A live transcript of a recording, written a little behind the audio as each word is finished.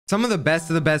Some of the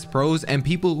best pros and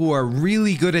people who are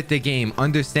really good at the game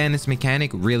understand this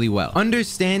mechanic really well.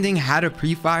 Understanding how to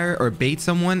pre-fire or bait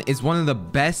someone is one of the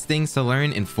best things to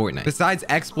learn in Fortnite. Besides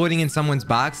exploiting in someone's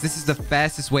box, this is the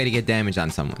fastest way to get damage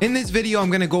on someone. In this video, I'm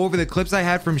going to go over the clips I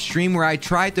had from stream where I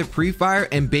tried to pre-fire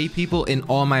and bait people in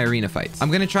all my arena fights. I'm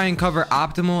going to try and cover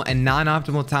optimal and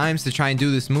non-optimal times to try and do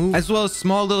this move, as well as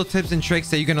small little tips and tricks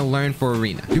that you're going to learn for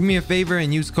arena. Do me a favor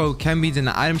and use code KenBeans in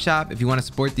the item shop if you want to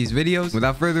support these videos.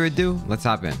 Without further ado, let's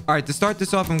hop in. All right, to start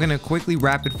this off, I'm going to quickly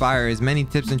rapid fire as many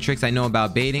tips and tricks I know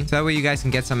about baiting, so that way you guys can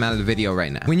get some out of the video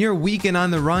right now. When you're weak and on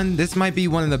the run, this might be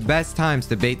one of the best times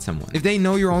to bait someone. If they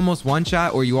know you're almost one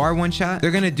shot or you are one shot,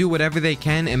 they're going to do whatever they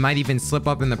can and might even slip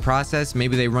up in the process.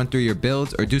 Maybe they run through your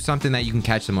builds or do something that you can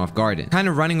catch them off guard in. Kind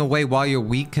of running away while you're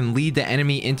weak can lead the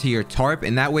enemy into your tarp,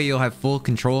 and that way you'll have full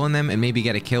control on them and maybe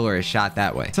get a kill or a shot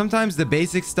that way. Sometimes the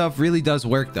basic stuff really does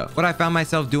work though. What I found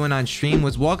myself doing on stream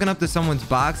was walking up to someone's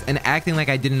box and acting like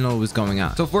I didn't know what was going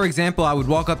on. So for example, I would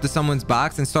walk up to someone's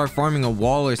box and start farming a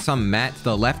wall or some mat to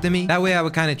the left of me. That way I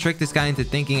would kind of trick this guy into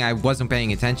thinking I wasn't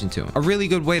paying attention to him. A really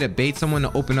good way to bait someone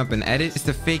to open up an edit is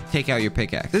to fake take out your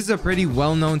pickaxe. This is a pretty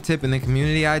well-known tip in the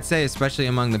community, I'd say, especially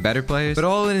among the better players, but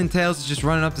all it entails is just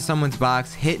running up to someone's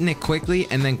box, hitting it quickly,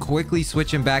 and then quickly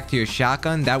switching back to your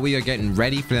shotgun. That way you're getting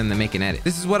ready for them to make an edit.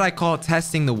 This is what I call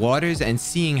testing the waters and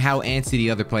seeing how antsy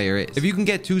the other player is. If you can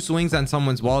get 2 swings on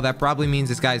someone's wall, that probably means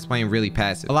this guy is playing really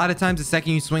passive. A lot of times the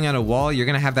second you swing on a wall, you're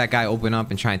gonna have that guy open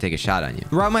up and try and take a shot on you.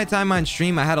 Throughout my time on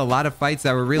stream, I had a lot of fights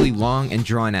that were really long and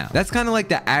drawn out. That's kind of like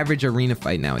the average arena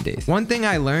fight nowadays. One thing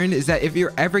I learned is that if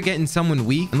you're ever getting someone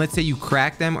weak, and let's say you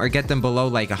crack them or get them below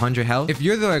like 100 health, if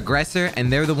you're the aggressor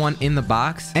and they're the one in the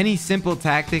box, any simple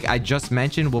tactic I just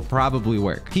mentioned will probably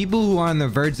work. People who are on the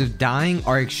verge of dying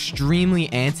are extremely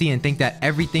antsy and think that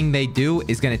everything they do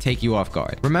is going to take you off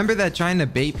guard. Remember that trying to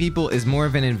bait people is more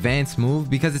of an advanced move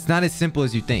because it's not as simple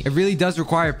as you think. It really does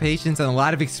require patience and a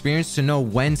lot of experience to know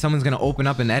when someone's going to open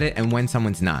up an edit and when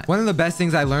someone's not. One of the best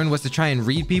things I learned was to try and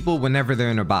read people whenever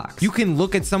they're in a box. You can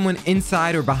look at someone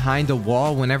inside or behind a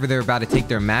wall whenever they're about to take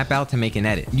their map out to make an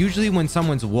edit. Usually when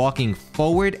someone's walking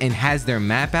forward and has their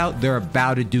map out, they're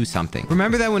about to do something.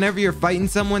 Remember that whenever you're fighting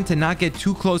someone, to not get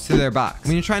too close to their box.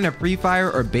 When you're trying to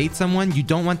pre-fire or bait someone, you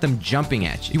don't want them jumping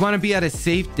at you. You want to be at a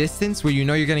safe distance where you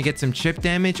know you're going to get some chip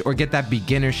damage or get that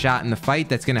beginner shot in the fight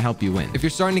that's going to help you win. If you're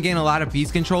starting to gain a lot of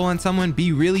piece control on someone,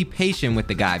 be really patient with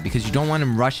the guy because you don't want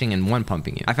him rushing and one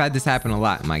pumping you. I've had this happen a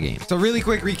lot in my game. So really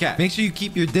quick recap. Make sure you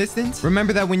keep your distance.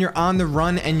 Remember that when you're on the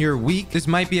run and you're weak, this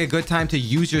might be a good time to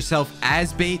use yourself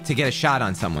as bait to get a shot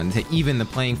on someone to even the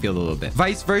playing field a little bit.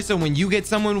 Vice versa, when you get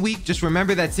someone weak, just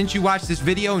remember that since you watched this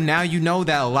video, now you know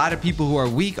that a lot of people who are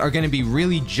weak are going to be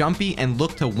really jumpy and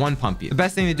look to one pump you. The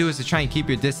best thing to do is to try and keep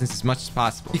your distance as much as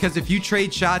possible, because if you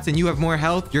trade shots and you have more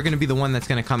health, you're going to be the one that's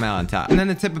going to come out on top. And then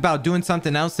the tip about doing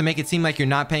something else to make it seem like you're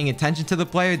not paying attention to the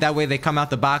player, that way they come out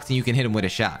the box and you can hit them with a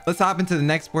shot. Let's hop into the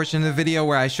next portion of the video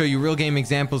where I show you real game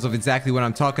examples of exactly what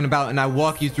I'm talking about, and I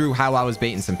walk you through how I was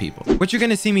baiting some people. What you're going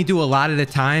to see me do a lot of the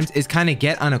times is kind of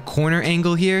get on a corner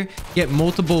angle here, get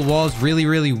multiple walls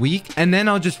really weak, and then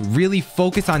I'll just really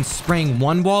focus on spraying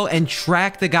one wall and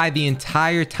track the guy the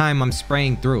entire time I'm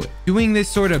spraying through it. Doing this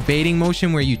sort of baiting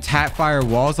motion where you tap fire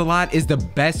walls a lot is the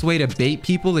best way to bait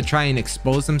people to try and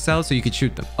expose themselves so you could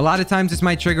shoot them. A lot of times this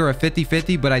might trigger a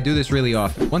 50-50, but I do this really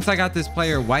often. Once I got this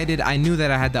player whited, I knew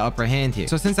that I had the upper hand here.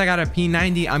 So since I got a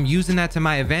P90, I'm using that to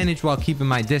my advantage while keeping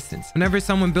my distance. Whenever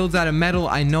someone builds out of metal,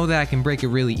 I know that I can break it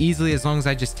really easily as long as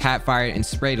I just tap fire it and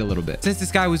spray it a little bit. Since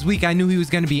this guy was weak, I knew he was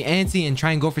going to be antsy and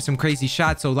try and go for some crazy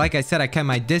shots. So like I said, I kept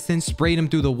my distance, sprayed him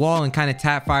through the wall, and kind of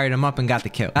tap fired him up and got the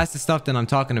kill. That's the stuff that I'm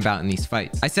talking about in these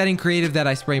fights. I said in creative that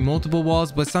I spray multiple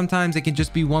walls, but sometimes it can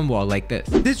just be one wall like this.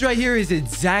 This right here is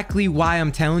exactly why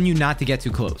I'm telling you not to get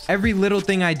too close. Every little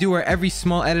thing I do or every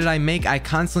small edit I make, I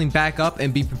constantly back up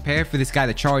and be prepared for this guy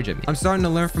to charge at me. I'm starting to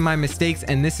learn from my mistakes,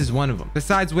 and this is one of them.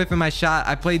 Besides whiffing my shot,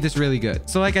 I played this really good.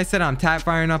 So like I said, I'm tap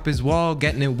firing up his wall,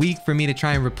 getting it weak for me to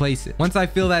try and replace it. Once I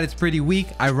feel that it's pretty weak,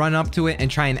 I run up to it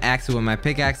and try and axe it with my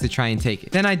pickaxe to try and take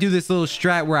it. Then I do this little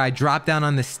strat where I drop down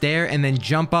on the stair and then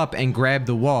jump up and grab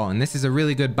the wall, and this is a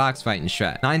really good box fighting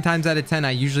strat. 9 times out of 10,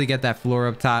 I usually get that floor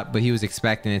up top, but he was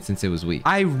expecting it since it was weak.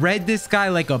 I read this guy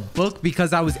like a book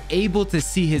because I was able to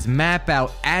see his map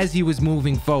out as he was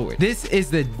moving forward. This is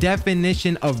the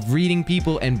definition of reading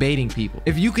people and baiting people.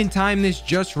 If you can time this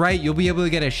just right, you'll be able to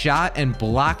get a shot and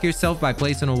block yourself by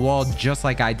placing a wall just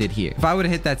like I did here. If I would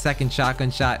have hit that second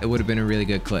shotgun shot, it would have been a really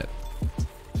good clip.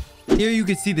 Here you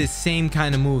can see the same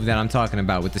kind of move that I'm talking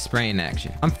about with the spraying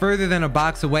action. I'm further than a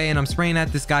box away and I'm spraying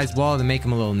at this guy's wall to make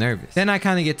him a little nervous. Then I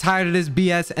kind of get tired of this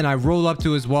BS and I roll up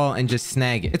to his wall and just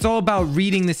snag it. It's all about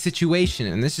reading the situation,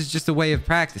 and this is just a way of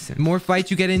practicing. The more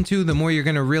fights you get into, the more you're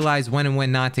going to realize when and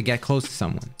when not to get close to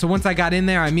someone. So once I got in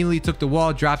there, I immediately took the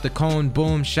wall, dropped a cone,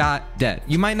 boom, shot, dead.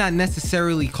 You might not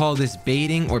necessarily call this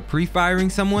baiting or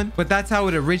pre-firing someone, but that's how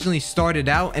it originally started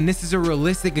out, and this is a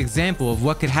realistic example of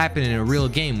what could happen in a real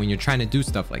game when you're trying to do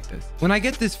stuff like this. When I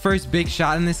get this first big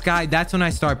shot in this guy, that's when I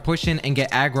start pushing and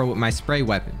get aggro with my spray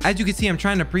weapon. As you can see, I'm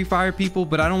trying to pre-fire people,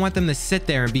 but I don't want them to sit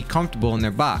there and be comfortable in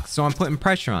their box, so I'm putting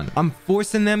pressure on them. I'm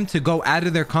forcing them to go out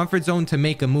of their comfort zone to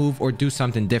make a move or do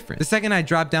something different. The second I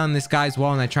drop down this guy's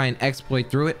wall and I try and exploit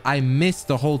through it, I miss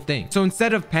the whole thing. So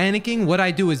instead of panicking, what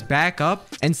I do is back up,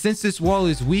 and since this wall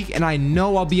is weak and I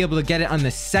know I'll be able to get it on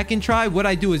the second try, what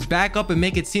I do is back up and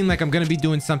make it seem like I'm going to be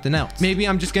doing something else. Maybe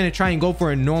I'm just going to try and go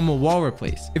for a normal wall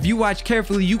replace. If you watch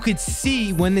carefully, you could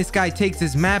see when this guy takes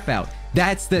his map out.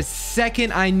 That's the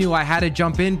second I knew I had to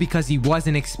jump in because he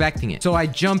wasn't expecting it. So I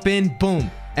jump in,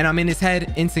 boom, and I'm in his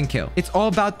head, instant kill. It's all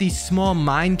about these small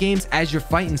mind games as you're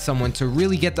fighting someone to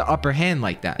really get the upper hand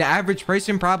like that. The average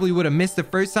person probably would have missed the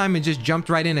first time and just jumped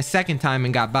right in a second time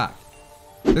and got bopped.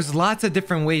 There's lots of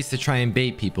different ways to try and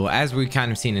bait people, as we've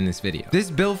kind of seen in this video.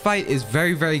 This build fight is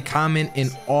very, very common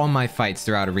in all my fights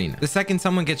throughout Arena. The second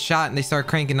someone gets shot and they start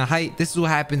cranking the height, this is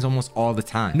what happens almost all the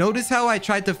time. Notice how I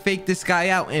tried to fake this guy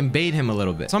out and bait him a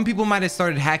little bit. Some people might have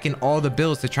started hacking all the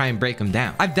builds to try and break him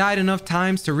down. I've died enough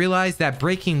times to realize that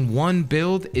breaking one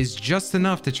build is just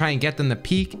enough to try and get them to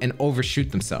peek and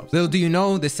overshoot themselves. Little do you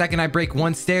know, the second I break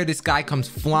one stair, this guy comes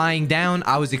flying down.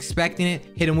 I was expecting it,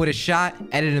 hit him with a shot,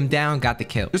 edited him down, got the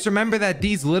kill. Just remember that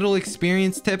these little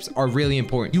experience tips are really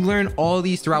important. You learn all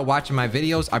these throughout watching my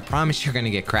videos. I promise you're gonna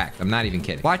get cracked. I'm not even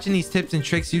kidding. Watching these tips and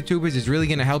tricks YouTubers is really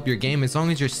gonna help your game as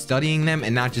long as you're studying them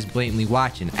and not just blatantly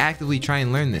watching. Actively try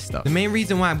and learn this stuff. The main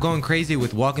reason why I'm going crazy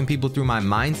with walking people through my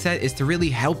mindset is to really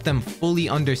help them fully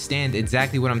understand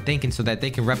exactly what I'm thinking so that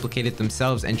they can replicate it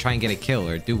themselves and try and get a kill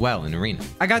or do well in Arena.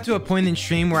 I got to a point in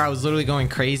stream where I was literally going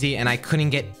crazy and I couldn't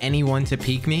get anyone to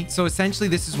peek me. So essentially,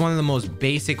 this is one of the most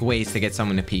basic ways to get someone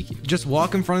to peek you. Just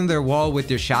walk in front of their wall with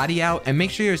your shotty out and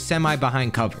make sure you're semi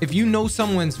behind cover. If you know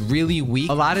someone's really weak,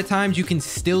 a lot of times you can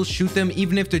still shoot them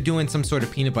even if they're doing some sort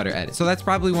of peanut butter edit. So that's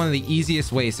probably one of the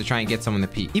easiest ways to try and get someone to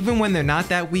peek. Even when they're not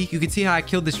that weak, you can see how I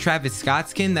killed this Travis Scott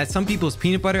skin, that some people's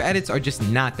peanut butter edits are just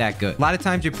not that good. A lot of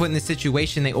times you're put in this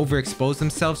situation, they overexpose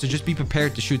themselves, so just be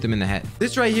prepared to shoot them in the head.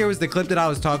 This right here was the clip that I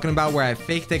was talking about where I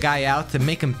faked the guy out to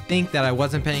make him think that I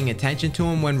wasn't paying attention to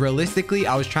him when realistically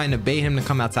I was trying to bait him to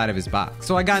come outside of his box.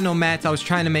 So I got no mats, I was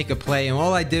trying to make a play, and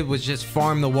all I did was just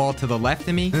farm the wall to the left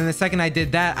of me. And then the second I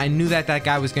did that, I knew that that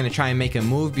guy was going to try and make a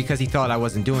move because he thought I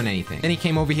wasn't doing anything. Then he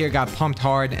came over here, got pumped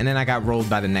hard, and then I got rolled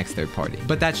by the next third party.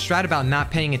 But that strat about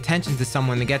not paying attention to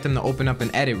someone to get them to open up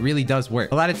an edit really does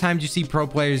work. A lot of times you see pro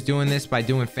players doing this by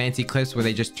doing fancy clips where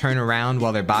they just turn around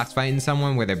while they're box fighting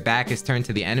someone where their back is turned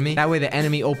to the enemy. That way the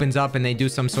enemy opens up and they do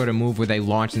some sort of move where they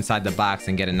launch inside the box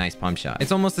and get a nice pump shot.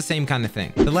 It's almost the same kind of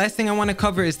thing. The last thing I want to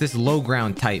cover is this low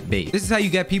ground type bait. This is how you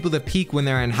get people to peek when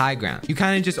they're in high ground. You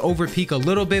kind of just over peek a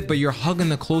little bit, but you're hugging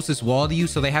the closest wall to you,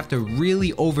 so they have to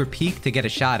really over peek to get a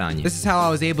shot on you. This is how I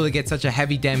was able to get such a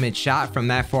heavy damage shot from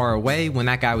that far away when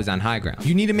that guy was on high ground.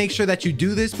 You need to make sure that you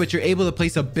do this, but you're able to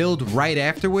place a build right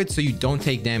afterwards so you don't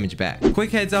take damage back.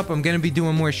 Quick heads up, I'm going to be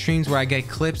doing more streams where I get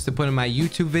clips to put in my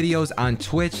YouTube videos on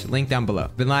Twitch, link down below.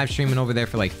 Been live streaming over there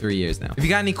for like 3 years now. If you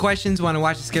got any questions, want to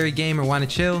watch a scary game, or want to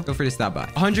chill, feel free to stop by.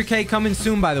 100K coming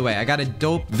soon, by the way. I got a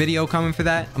dope video coming for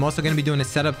that. I'm also going to be doing a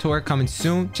setup tour coming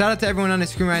soon. Shout out to everyone on the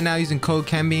screen right now using code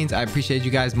KenBeans. I appreciate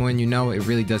you guys more than you know. It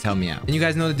really does help me out. And you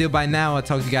guys know the deal by now. I'll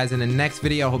talk to you guys in the next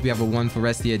video. I hope you have a wonderful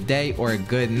rest of your day or a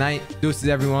good night. Deuces,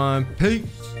 everyone.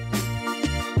 Peace.